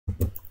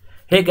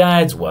Hey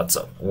guys, what's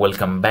up?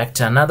 Welcome back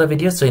to another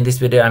video. So in this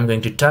video I'm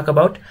going to talk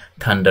about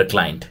Thunder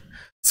Client.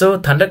 So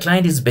Thunder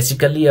Client is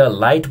basically a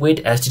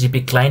lightweight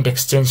HTTP client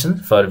extension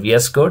for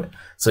VS Code.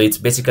 So it's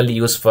basically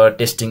used for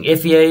testing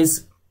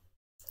APIs,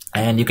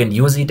 and you can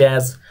use it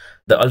as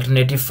the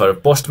alternative for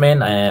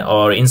Postman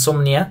or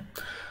Insomnia.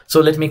 So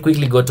let me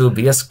quickly go to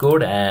VS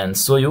Code and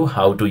show you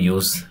how to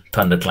use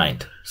Thunder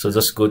Client. So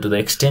just go to the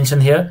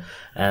extension here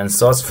and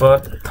search for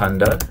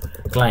Thunder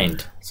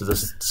Client. So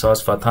just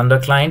search for Thunder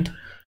Client.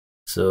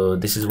 So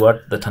this is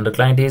what the Thunder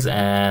Client is,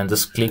 and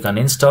just click on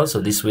install. So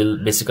this will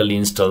basically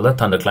install the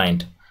Thunder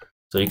Client.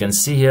 So you can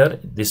see here,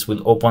 this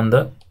will open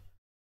the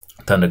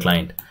Thunder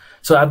Client.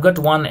 So I've got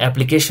one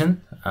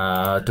application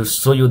to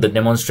show you the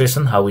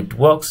demonstration how it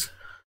works.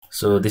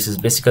 So this is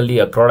basically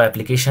a crud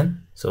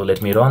application. So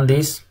let me run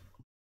this,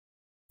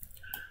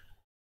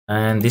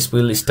 and this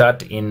will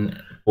start in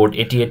port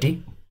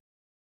 8080.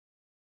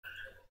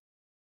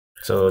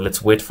 So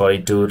let's wait for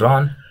it to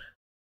run.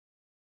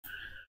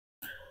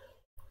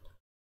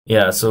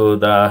 Yeah, so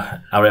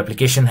our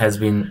application has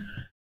been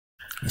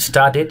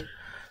started.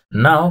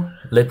 Now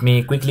let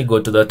me quickly go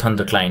to the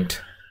Thunder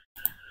Client,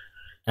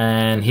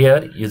 and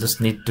here you just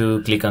need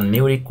to click on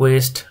new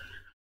request.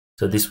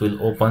 So this will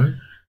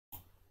open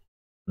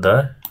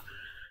the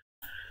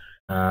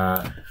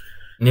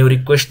new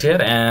request here,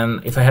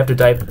 and if I have to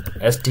type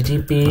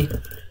http,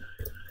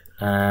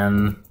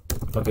 and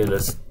okay,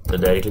 let's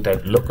directly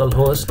type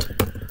localhost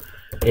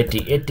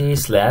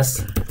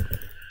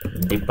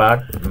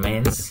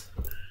 8080/departments.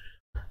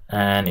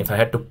 And if I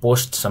had to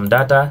post some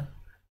data,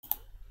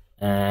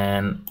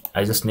 and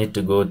I just need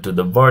to go to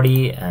the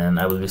body, and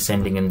I will be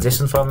sending in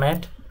JSON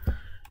format.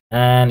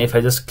 And if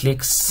I just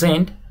click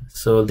send,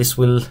 so this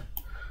will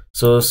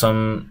show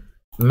some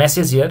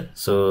message here.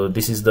 So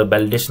this is the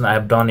validation I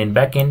have done in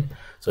backend.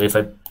 So if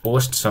I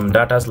post some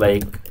data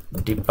like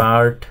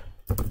department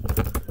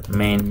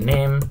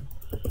name,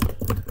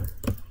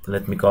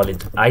 let me call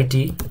it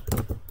IT,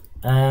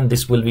 and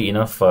this will be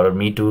enough for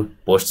me to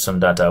post some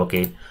data.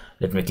 Okay,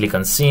 let me click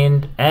on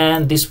send,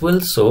 and this will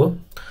show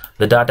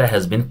the data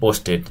has been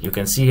posted. You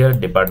can see here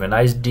department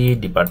ID,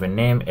 department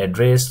name,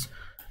 address,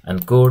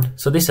 and code.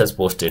 So this has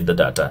posted the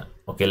data.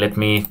 Okay, let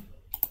me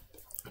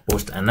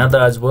post another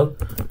as well.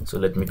 So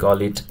let me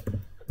call it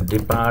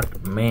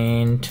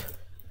department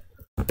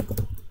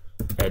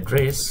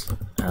address,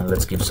 and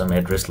let's give some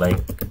address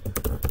like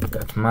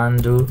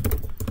Kathmandu,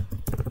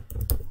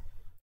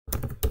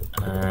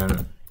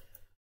 and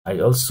I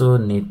also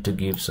need to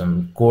give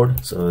some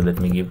code. So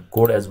let me give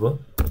code as well.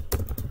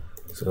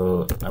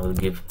 So I will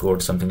give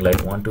code something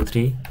like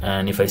 123,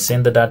 and if I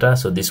send the data,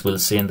 so this will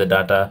send the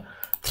data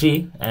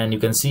 3, and you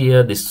can see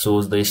here this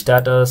shows the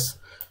status,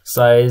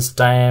 size,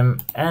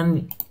 time,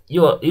 and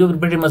you will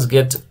pretty much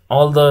get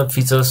all the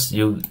features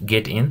you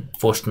get in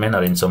Postman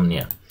or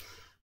Insomnia.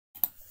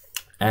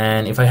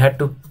 And if I had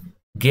to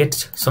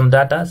get some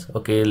data,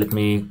 okay, let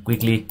me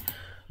quickly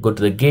go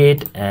to the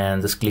gate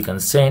and just click on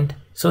send.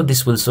 So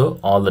this will show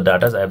all the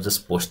data I have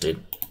just posted.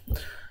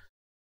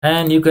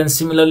 And you can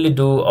similarly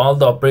do all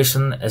the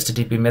operation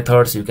HTTP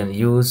methods you can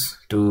use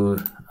to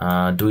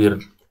do your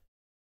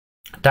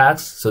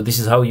tasks. So this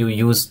is how you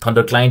use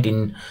Thunder Client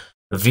in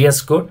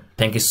VS Code.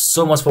 Thank you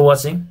so much for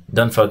watching.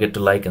 Don't forget to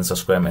like and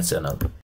subscribe my channel.